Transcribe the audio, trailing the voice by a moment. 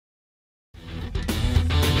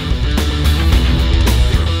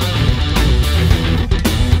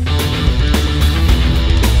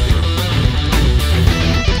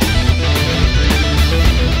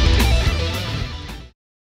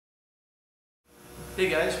Hey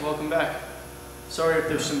guys, welcome back. Sorry if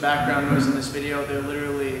there's some background noise in this video. They're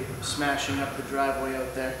literally smashing up the driveway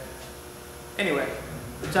out there. Anyway,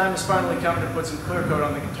 the time has finally come to put some clear coat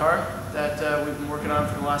on the guitar that we've been working on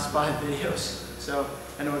for the last 5 videos. So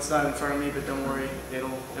I know it's not in front of me, but don't worry,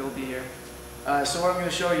 it'll be here. So what I'm going to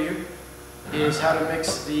show you is how to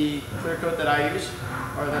mix the clear coat that I use,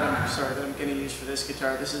 or that I'm going to use for this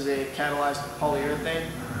guitar. This is a catalyzed polyurethane.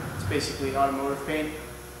 It's basically automotive paint.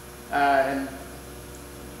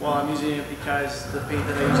 Well, I'm using it because the paint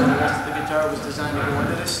that I use on the rest of the guitar was designed to go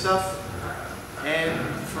into this stuff, and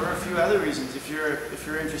for a few other reasons. If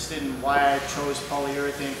you're interested in why I chose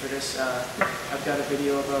polyurethane for this, I've got a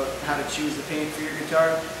video about how to choose the paint for your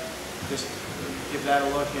guitar. Just give that a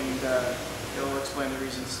look, and it'll explain the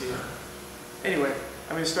reasons to you. Anyway,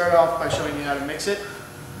 I'm going to start off by showing you how to mix it,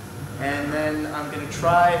 and then I'm going to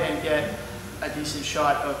try and get a decent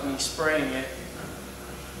shot of me spraying it.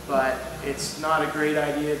 But it's not a great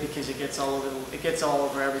idea because it gets all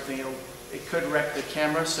over everything. It could wreck the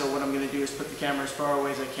camera, so what I'm going to do is put the camera as far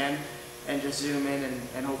away as I can and just zoom in,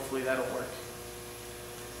 and hopefully that'll work.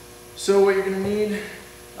 So what you're going to need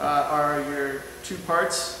are your 2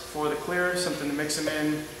 parts for the clear, something to mix them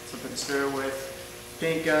in, something to stir with,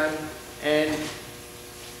 paint gun, and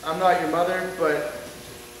I'm not your mother, but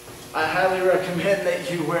I highly recommend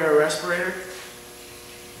that you wear a respirator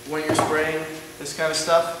when you're spraying this kind of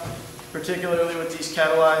stuff, particularly with these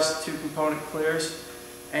catalyzed 2-component clears,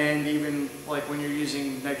 and even like when you're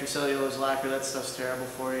using nitro-cellulose lacquer, that stuff's terrible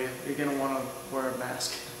for you. You're going to want to wear a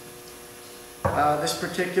mask. This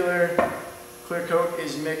particular clear coat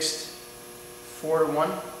is mixed 4-to-1,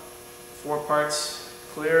 4 parts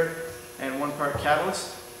clear and 1 part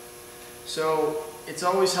catalyst. So it's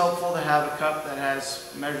always helpful to have a cup that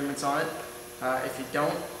has measurements on it. If you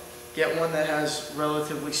don't, get one that has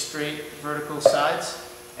relatively straight vertical sides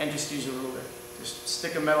and just use a ruler. Just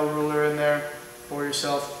stick a metal ruler in there, pour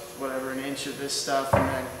yourself whatever, 1 inch of this stuff, and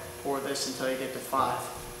then pour this until you get to 5.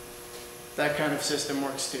 That kind of system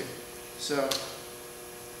works too. So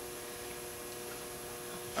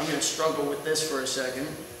I'm going to struggle with this for a second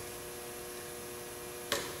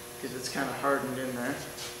because it's kind of hardened in there.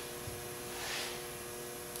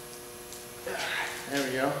 There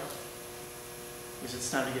we go. Because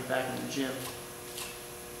it's time to get back in the gym.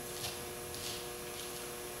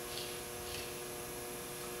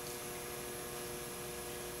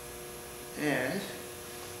 And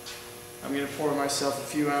I'm going to pour myself a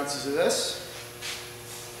few ounces of this.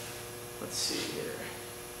 Let's see here.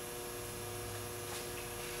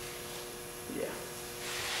 Yeah.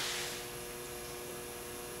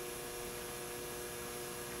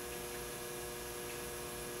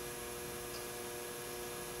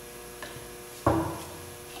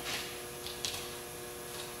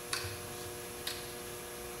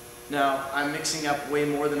 Now, I'm mixing up way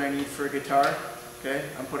more than I need for a guitar. Okay,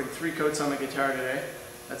 I'm putting 3 coats on the guitar today.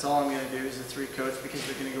 That's all I'm going to do is the 3 coats because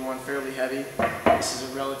they're going to go on fairly heavy. This is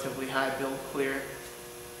a relatively high build clear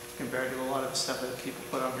compared to a lot of the stuff that people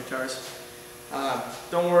put on guitars.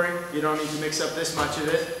 Don't worry, you don't need to mix up this much of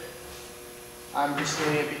it. I'm just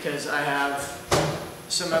doing it because I have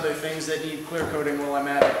some other things that need clear coating while I'm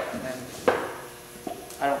at it. And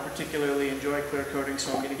I don't particularly enjoy clear coating,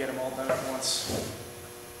 so I'm going to get them all done at once.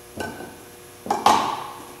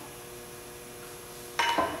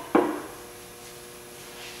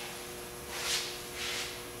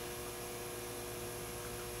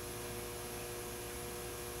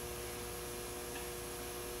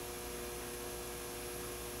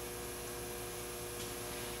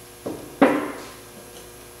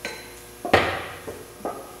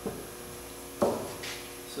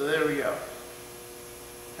 So there we go.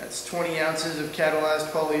 That's 20 ounces of catalyzed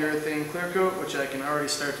polyurethane clear coat, which I can already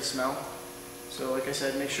start to smell. So like I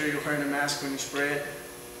said, make sure you're wearing a mask when you spray it.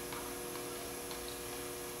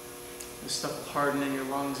 This stuff will harden in your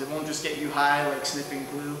lungs. It won't just get you high like sniffing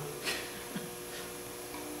glue.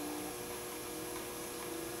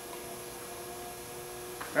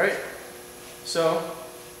 Alright, so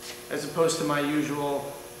as opposed to my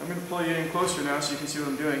usual, I'm going to pull you in closer now so you can see what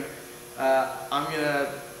I'm doing. I'm going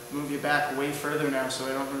to move you back way further now so I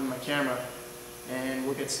don't ruin my camera, and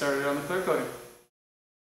we'll get started on the clear coating.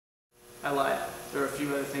 I lied. There are a few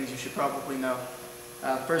other things you should probably know.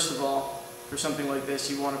 First of all, for something like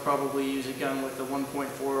this, you want to probably use a gun with a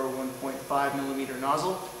 1.4 or 1.5 millimeter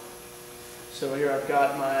nozzle. So here I've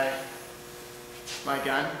got my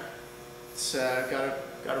gun. It's got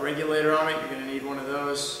a regulator on it. You're going to need one of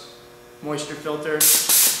those. Moisture filter,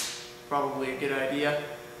 probably a good idea.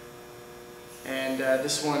 And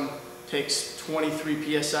this one takes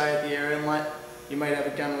 23 psi at the air inlet You might have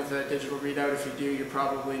a gun with a digital readout. If you do, you're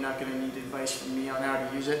probably not going to need advice from me on how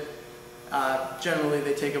to use it. Generally,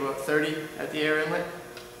 they take about 30 at the air inlet.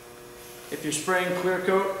 If you're spraying clear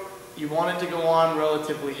coat, you want it to go on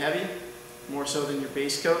relatively heavy, more so than your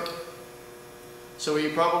base coat. So what you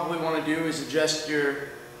probably want to do is adjust your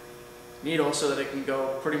needle so that it can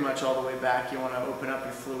go pretty much all the way back. You want to open up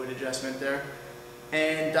your fluid adjustment there.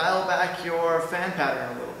 And dial back your fan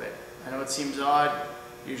pattern a little bit. I know it seems odd.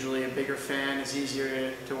 Usually a bigger fan is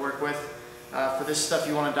easier to work with. For this stuff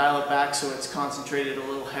you want to dial it back so it's concentrated a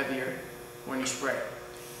little heavier when you spray.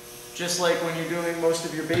 Just like when you're doing most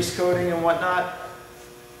of your base coating and whatnot,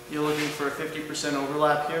 you're looking for a 50%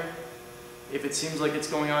 overlap here. If it seems like it's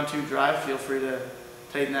going on too dry, feel free to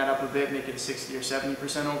tighten that up a bit, make it a 60 or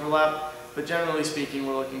 70% overlap. But generally speaking,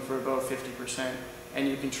 we're looking for about 50%, and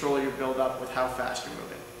you control your build-up with how fast you're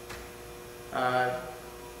moving.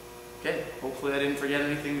 Okay, hopefully I didn't forget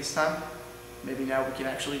anything this time. Maybe now we can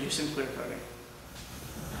actually do some clear coating.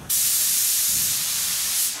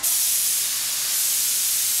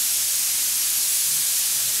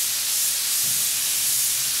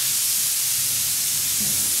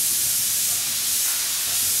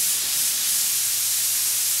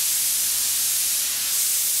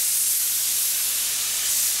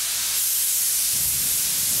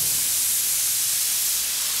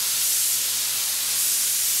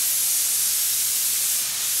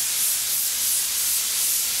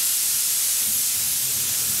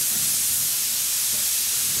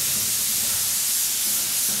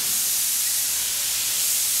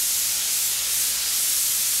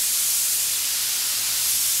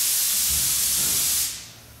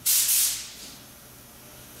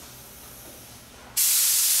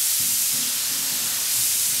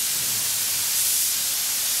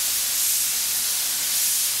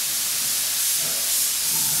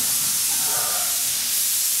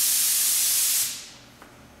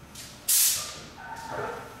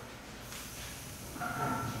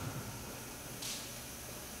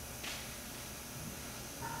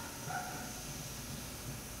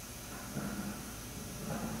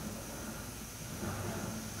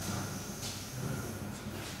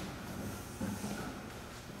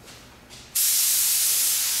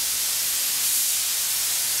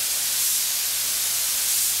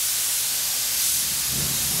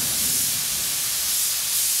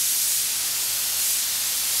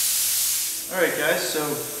 Alright guys, so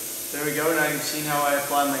there we go. Now you've seen how I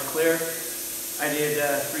applied my clear. I did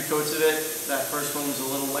 3 coats of it. That first one was a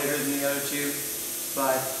little lighter than the other 2,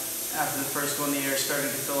 but after the first one the air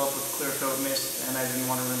started to fill up with clear coat mist and I didn't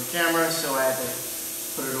want to ruin the camera, so I had to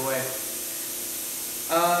put it away.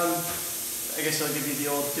 I guess I'll give you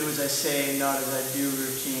the old do as I say, not as I do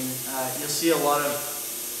routine. You'll see a lot of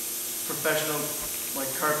professional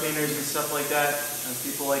like car painters and stuff like that, and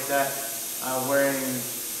people like that, wearing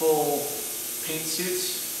full paint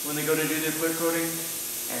suits when they go to do their clear coating,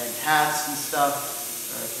 and hats and stuff,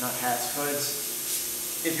 or not hats,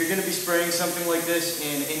 hoods. If you're going to be spraying something like this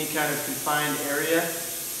in any kind of confined area,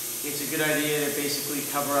 it's a good idea to basically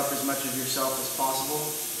cover up as much of yourself as possible.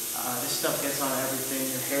 This stuff gets on everything.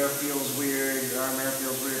 Your hair feels weird, your arm hair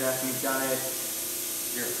feels weird after you've done it,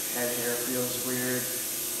 your head hair feels weird,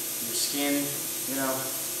 your skin, you know.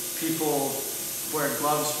 People wear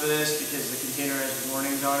gloves for this because the container has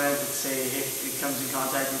warnings on it that say if it comes in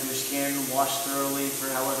contact with your skin, wash thoroughly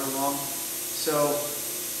for however long. So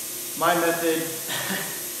my method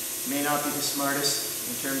may not be the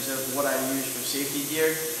smartest in terms of what I use for safety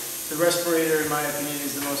gear. The respirator, in my opinion,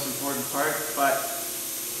 is the most important part, but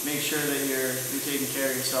make sure that you're taking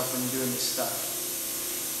care of yourself when you're doing this stuff.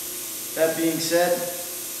 That being said,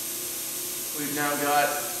 we've now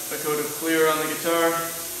got a coat of clear on the guitar.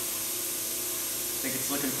 I think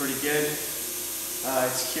it's looking pretty good.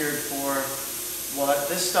 It's cured for, well,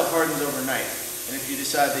 this stuff hardens overnight. And if you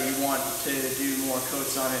decide that you want to do more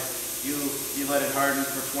coats on it, you let it harden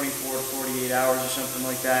for 24 to 48 hours or something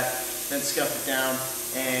like that, then scuff it down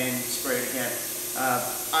and spray it again.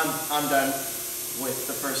 I'm done with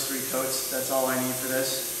the first 3 coats. That's all I need for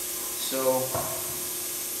this. So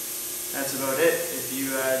that's about it. If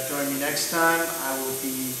you join me next time, I will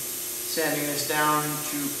be sanding this down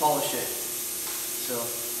to polish it. So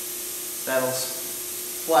that'll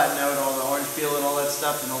flatten out all the orange peel and all that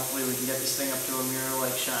stuff, and hopefully we can get this thing up to a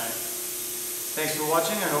mirror-like shine. Thanks for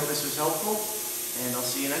watching. I hope this was helpful, and I'll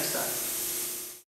see you next time.